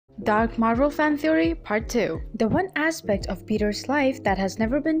Dark Marvel Fan Theory Part 2. The one aspect of Peter's life that has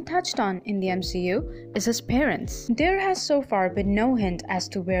never been touched on in the MCU is his parents. There has so far been no hint as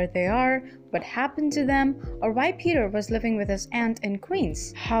to where they are, what happened to them, or why Peter was living with his aunt in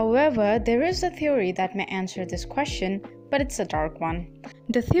Queens. However, there is a theory that may answer this question, but it's a dark one.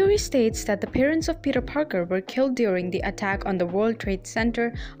 The theory states that the parents of Peter Parker were killed during the attack on the World Trade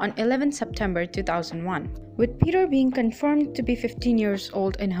Center on 11 September 2001. With Peter being confirmed to be 15 years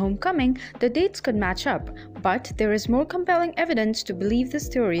old in Homecoming, the dates could match up, but there is more compelling evidence to believe this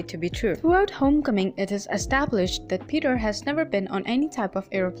theory to be true. Throughout Homecoming, it is established that Peter has never been on any type of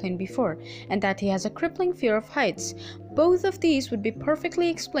airplane before, and that he has a crippling fear of heights. Both of these would be perfectly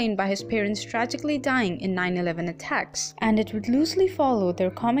explained by his parents tragically dying in 9/11 attacks, and it would loosely follow their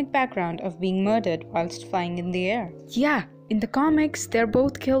comic background of being murdered whilst flying in the air. Yeah, in the comics, they're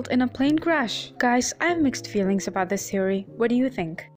both killed in a plane crash. Guys, I have mixed feelings about this theory. What do you think?